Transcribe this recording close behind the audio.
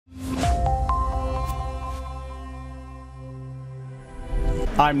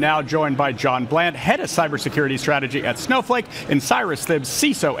I'm now joined by John Bland, Head of Cybersecurity Strategy at Snowflake, and Cyrus, Tibbs,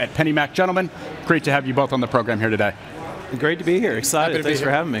 CISO at Pennymac. Gentlemen, great to have you both on the program here today. Great to be here. Excited. Thanks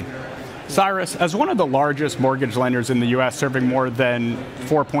for having me. Cyrus, as one of the largest mortgage lenders in the US, serving more than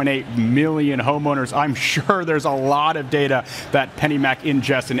 4.8 million homeowners, I'm sure there's a lot of data that Pennymac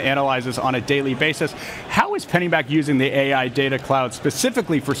ingests and analyzes on a daily basis. How is Pennymac using the AI Data Cloud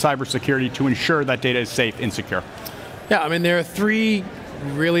specifically for cybersecurity to ensure that data is safe and secure? Yeah, I mean, there are three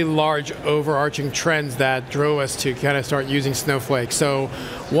really large overarching trends that drove us to kind of start using Snowflake. So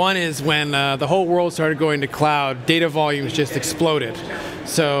one is when the whole world started going to cloud, data volumes just exploded.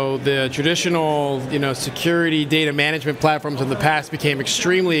 So the traditional security data management platforms in the past became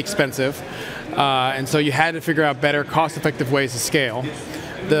extremely expensive, and so you had to figure out better cost-effective ways to scale.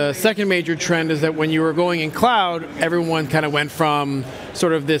 The second major trend is that when you were going in cloud, everyone kind of went from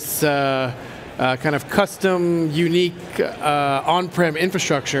sort of this kind of custom, unique on-prem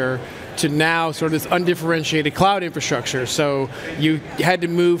infrastructure to now sort of this undifferentiated cloud infrastructure. So you had to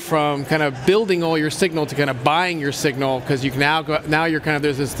move from kind of building all your signal to kind of buying your signal, because you can now you're kind of,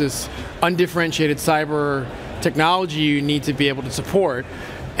 there's this undifferentiated cyber technology you need to be able to support.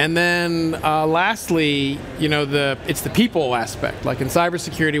 And then lastly, it's the people aspect. Like in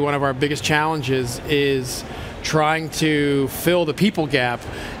cybersecurity, one of our biggest challenges is trying to fill the people gap,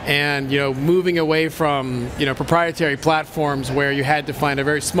 and moving away from proprietary platforms where you had to find a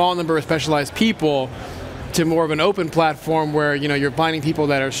very small number of specialized people to more of an open platform where you're finding people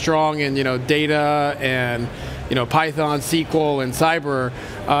that are strong in data and Python, SQL, and cyber.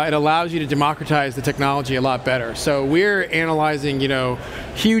 It allows you to democratize the technology a lot better. So we're analyzing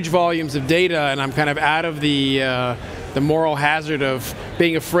huge volumes of data, and I'm kind of out of the moral hazard of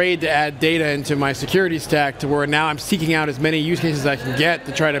being afraid to add data into my security stack, to where now I'm seeking out as many use cases as I can get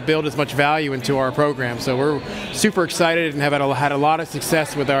to try to build as much value into our program. So we're super excited and have had a lot of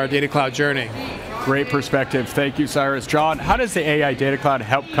success with our data cloud journey. Great perspective. Thank you, Cyrus. John, how does the AI Data Cloud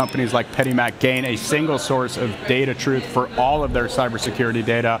help companies like Pennymac gain a single source of data truth for all of their cybersecurity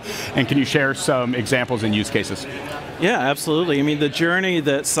data? And can you share some examples and use cases? Yeah, absolutely. I mean, the journey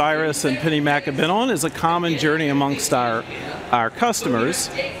that Cyrus and Pennymac have been on is a common journey amongst our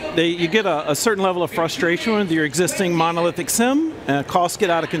customers. You get a certain level of frustration with your existing monolithic SIEM, costs get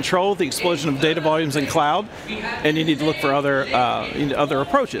out of control, the explosion of data volumes in cloud, and you need to look for other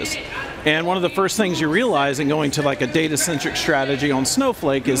approaches. And one of the first things you realize in going to like a data-centric strategy on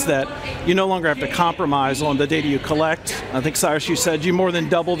Snowflake is that you no longer have to compromise on the data you collect. I think, Cyrus, you said you more than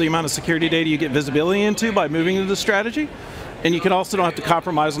double the amount of security data you get visibility into by moving to the strategy. And you can also don't have to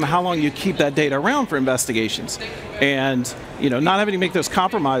compromise on how long you keep that data around for investigations. And not having to make those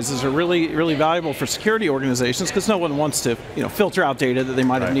compromises are really, really valuable for security organizations, because no one wants to filter out data that they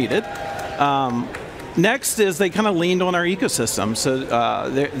might have needed. Next is they kind of leaned on our ecosystem. So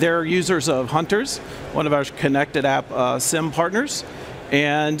they're users of Hunters, one of our connected app SIEM partners.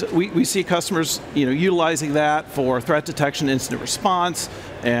 And we see customers utilizing that for threat detection, incident response,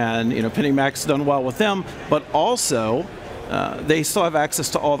 and Pennymac's done well with them, but also they still have access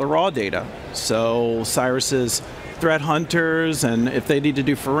to all the raw data. So Cyrus's threat hunters, and if they need to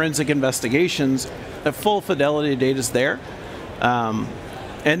do forensic investigations, the full fidelity data is there.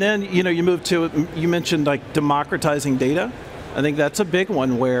 And then you move to, you mentioned like democratizing data. I think that's a big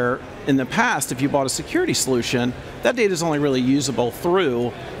one, where in the past, if you bought a security solution, that data is only really usable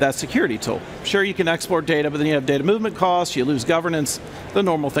through that security tool. Sure, you can export data, but then you have data movement costs, you lose governance, the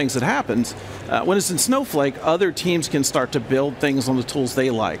normal things that happens. When it's in Snowflake, other teams can start to build things on the tools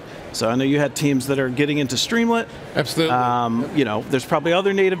they like. So I know you had teams that are getting into Streamlit. Absolutely. There's probably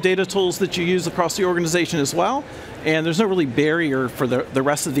other native data tools that you use across the organization as well. And there's no really barrier for the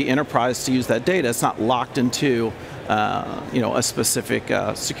rest of the enterprise to use that data. It's not locked into a specific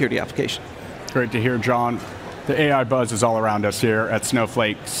security application. Great to hear, John. The AI buzz is all around us here at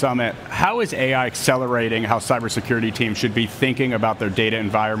Snowflake Summit. How is AI accelerating how cybersecurity teams should be thinking about their data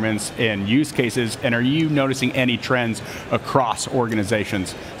environments and use cases? And are you noticing any trends across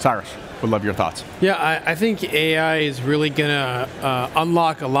organizations? Cyrus, would love your thoughts. Yeah, I think AI is really going to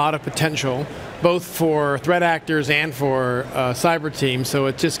unlock a lot of potential, both for threat actors and for cyber teams. So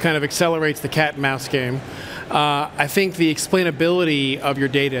it just kind of accelerates the cat and mouse game. I think the explainability of your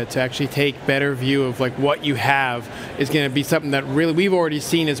data to actually take better view of like what you have is going to be something that really we've already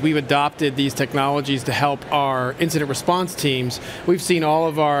seen as we've adopted these technologies to help our incident response teams. We've seen all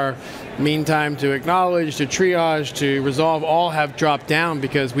of our mean time to acknowledge, to triage, to resolve all have dropped down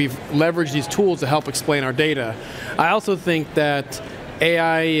because we've leveraged these tools to help explain our data. I also think that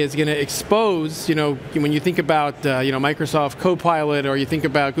AI is going to expose, when you think about, Microsoft Copilot, or you think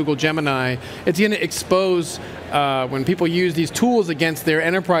about Google Gemini, it's going to expose, when people use these tools against their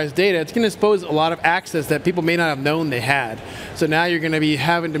enterprise data, it's going to expose a lot of access that people may not have known they had. So now you're going to be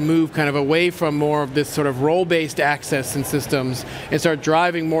having to move kind of away from more of this sort of role-based access in systems and start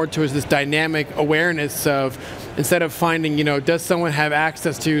driving more towards this dynamic awareness of, instead of finding, does someone have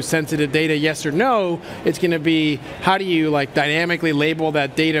access to sensitive data, yes or no, it's going to be, how do you dynamically label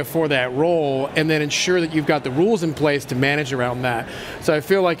that data for that role, and then ensure that you've got the rules in place to manage around that. So I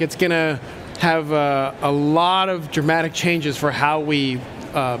feel like it's going to have a lot of dramatic changes for how we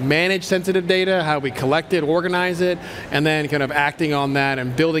manage sensitive data, how we collect it, organize it, and then kind of acting on that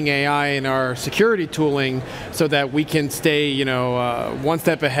and building AI in our security tooling so that we can stay, one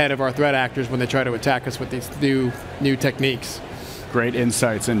step ahead of our threat actors when they try to attack us with these new techniques. Great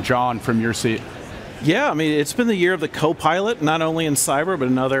insights. And John, from your seat. Yeah, I mean, it's been the year of the co-pilot, not only in cyber, but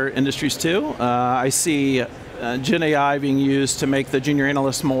in other industries too. I see Gen AI being used to make the junior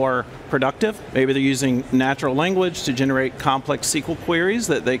analysts more productive. Maybe they're using natural language to generate complex SQL queries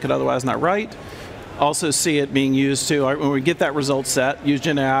that they could otherwise not write. Also see it being used to, when we get that result set, use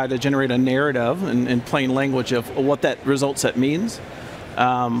Gen AI to generate a narrative in plain language of what that result set means.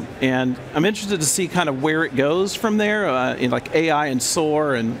 And I'm interested to see kind of where it goes from there, in like AI and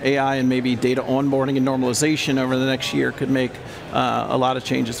SOAR, and AI and maybe data onboarding and normalization over the next year could make a lot of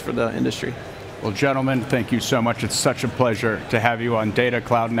changes for the industry. Well, gentlemen, thank you so much. It's such a pleasure to have you on Data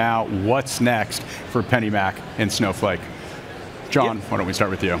Cloud now. What's next for Pennymac and Snowflake? John, why don't we start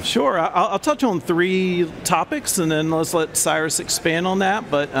with you? Sure, I'll touch on 3 topics, and then let's let Cyrus expand on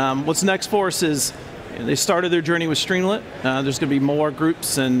that. But what's next for us is, they started their journey with Streamlit. There's going to be more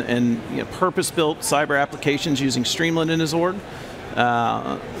groups and purpose-built cyber applications using Streamlit in his org.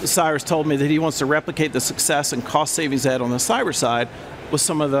 Cyrus told me that he wants to replicate the success and cost savings they had on the cyber side with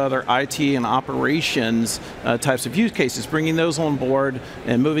some of the other IT and operations types of use cases, bringing those on board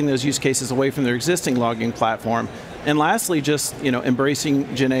and moving those use cases away from their existing logging platform. And lastly, just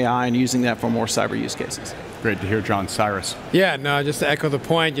embracing Gen AI and using that for more cyber use cases. Great to hear, John. Cyrus. Yeah, no, just to echo the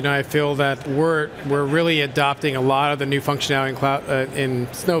point, I feel that we're really adopting a lot of the new functionality in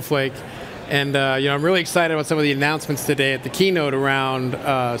Snowflake. And I'm really excited about some of the announcements today at the keynote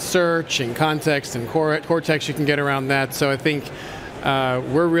around search and context and Cortex you can get around that. So I think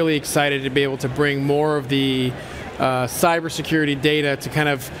we're really excited to be able to bring more of the cybersecurity data to kind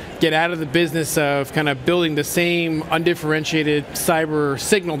of get out of the business of kind of building the same undifferentiated cyber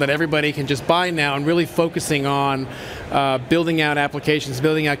signal that everybody can just buy now, and really focusing on building out applications,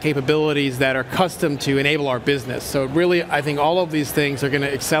 building out capabilities that are custom to enable our business. So really, I think all of these things are going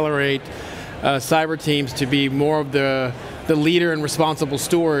to accelerate cyber teams to be more of the leader and responsible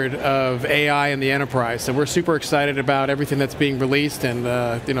steward of AI in the enterprise. So we're super excited about everything that's being released, and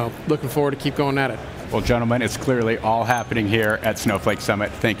looking forward to keep going at it. Well, gentlemen, it's clearly all happening here at Snowflake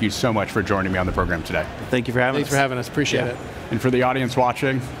Summit. Thank you so much for joining me on the program today. Thank you for having us. Thanks for having us. Appreciate it. And for the audience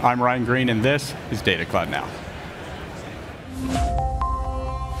watching, I'm Ryan Green, and this is Data Cloud Now.